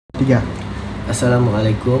3.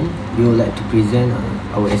 Assalamualaikum. We would like to present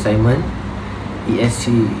our assignment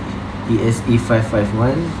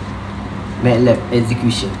ESE551 MATLAB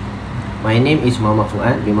execution. My name is Muhammad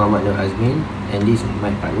Fuad bin Muhammad Nur Azmin, and this is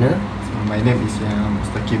my partner. So my name is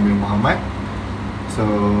Mustaqim bin Muhammad. So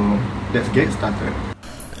let's get started.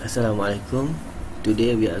 Assalamualaikum.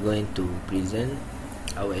 Today we are going to present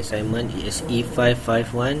our assignment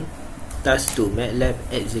ESE551 Task 2 MATLAB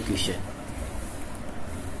execution.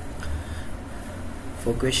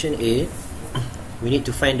 For question A, we need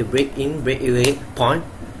to find the break-in, break-away point,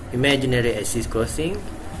 imaginary axis crossing,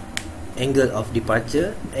 angle of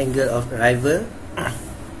departure, angle of arrival,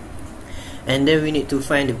 and then we need to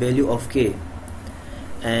find the value of K,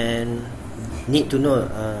 and need to know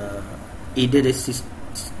either the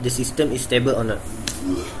system is stable or not.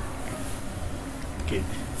 Okay,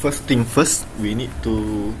 first thing first, we need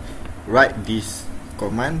to write this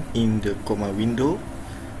command in the comma window.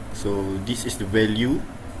 So this is the value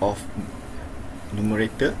of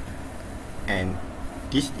numerator, and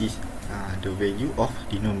this is the value of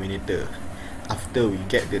denominator. After we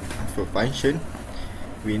get the transfer function,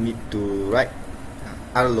 we need to write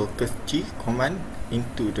r locus g command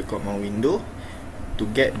into the comma window to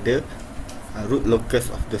get the root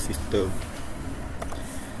locus of the system.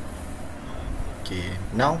 Okay,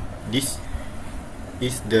 now this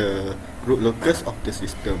is the root locus of the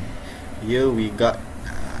system. Here we got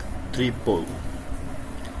 3 pole.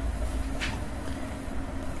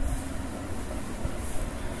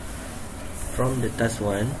 From the task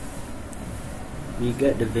 1, we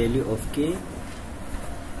got the value of K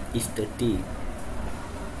is 30.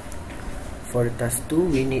 For the task 2,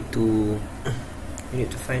 we need to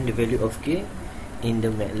find the value of K in the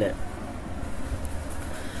MATLAB.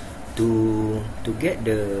 To get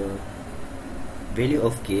the value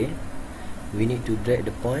of K, we need to drag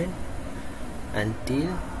the point until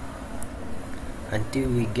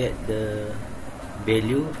we get the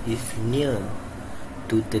value is near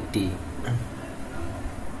to 30.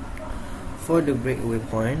 For the breakaway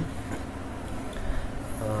point,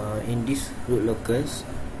 in this root locus,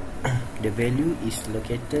 the value is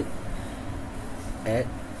located at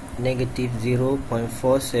negative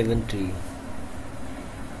 0.473.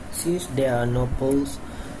 Since there are no poles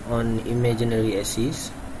on imaginary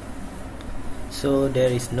axis, so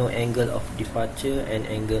there is no angle of departure and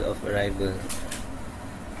angle of arrival.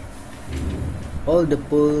 All the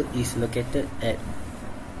pole is located at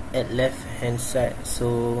left hand side,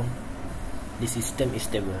 so the system is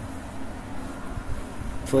stable.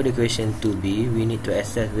 For the question 2b, we need to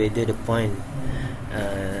assess whether the point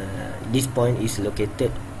this point is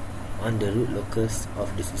located on the root locus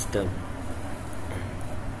of the system.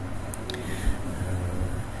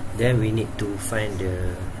 Then we need to find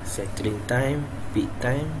the settling time, peak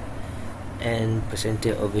time, and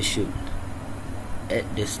percentage overshoot at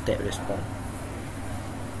the step response.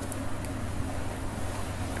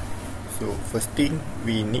 So first thing,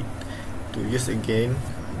 we need to use again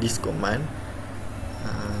this command,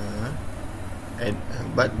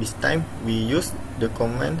 but this time we use the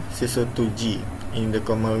command C02G in the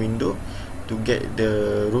comma window to get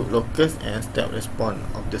the root locus and step response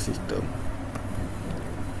of the system.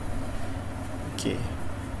 Okay,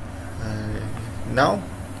 now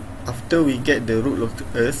after we get the root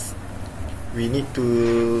locus, we need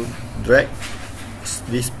to drag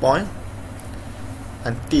this point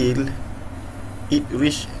until it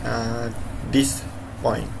reach this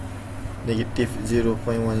point, negative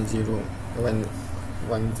 0.101.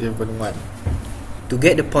 To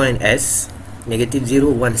get the point S, negative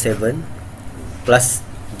 0.17 plus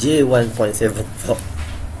J1.74,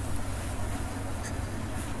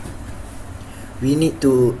 we need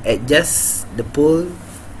to adjust the pole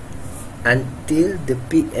until the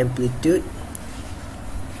peak amplitude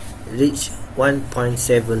reach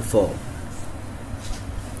 1.74.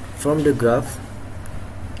 From the graph,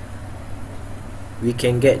 we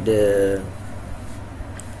can get the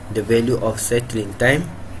value of settling time,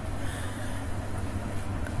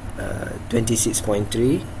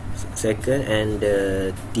 26.3 second, and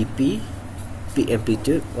the TP, peak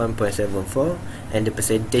amplitude 1.74, and the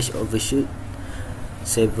percentage overshoot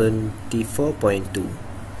 74.2.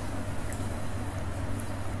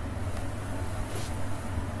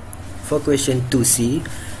 For question 2C,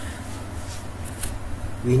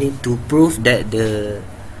 we need to prove that the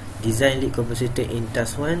design lead compensator in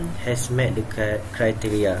task 1 has met the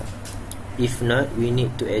criteria. If not, we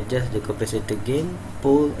need to adjust the compensator gain,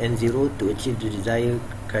 pole, and zero to achieve the desired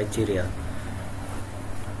criteria.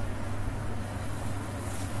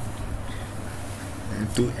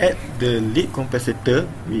 To add the lead compensator,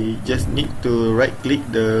 we just need to right click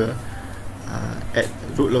the add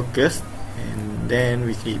root locus, and then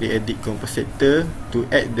we click the edit compensator to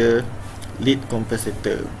add the lead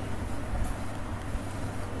compensator.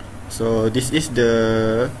 So this is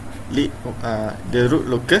the lead, the root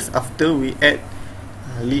locus after we add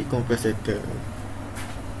lead compensator.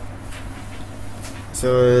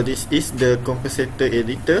 So this is the compensator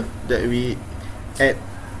editor that we add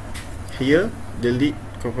here, the lead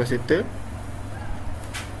compensator,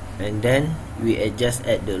 and then we just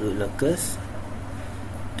add the root locus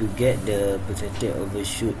to get the percentage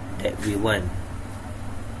overshoot that we want,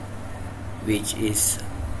 which is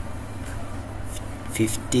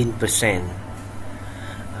 15%.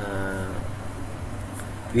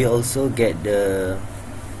 We also get the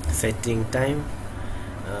setting time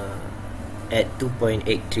at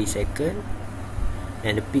 2.83 seconds,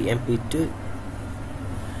 and the peak amplitude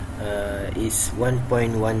is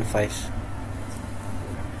 1.15.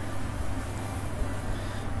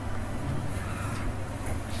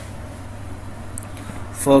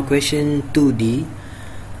 For question 2D,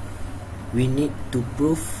 we need to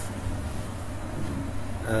prove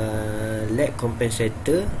lag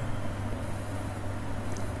compensator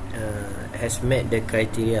has met the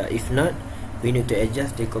criteria. If not, we need to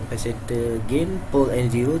adjust the compensator gain, pole and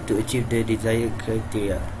zero to achieve the desired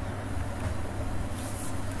criteria.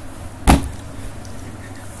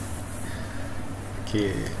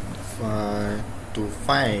 Okay, to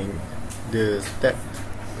find the step,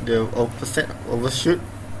 the offset overshoot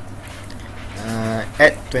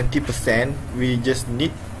at 20%, we just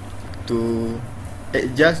need to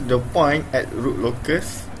adjust the point at root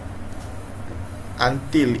locus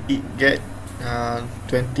until it get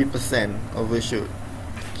 20% overshoot.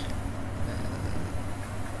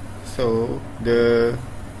 So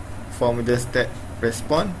from the step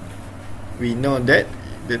response, we know that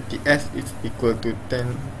the TS is equal to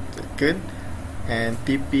 10 seconds and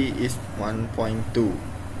TP is 1.2.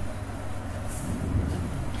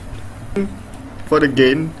 For the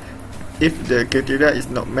gain, if the criteria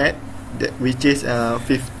is not met, which is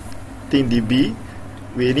 15 dB,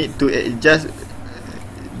 we need to adjust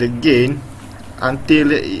the gain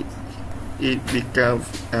until it becomes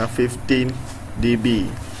 15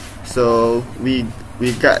 dB. So we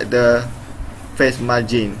got the phase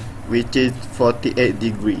margin, which is 48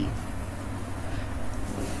 degree.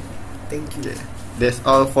 Thank you. That's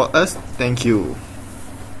all for us. Thank you.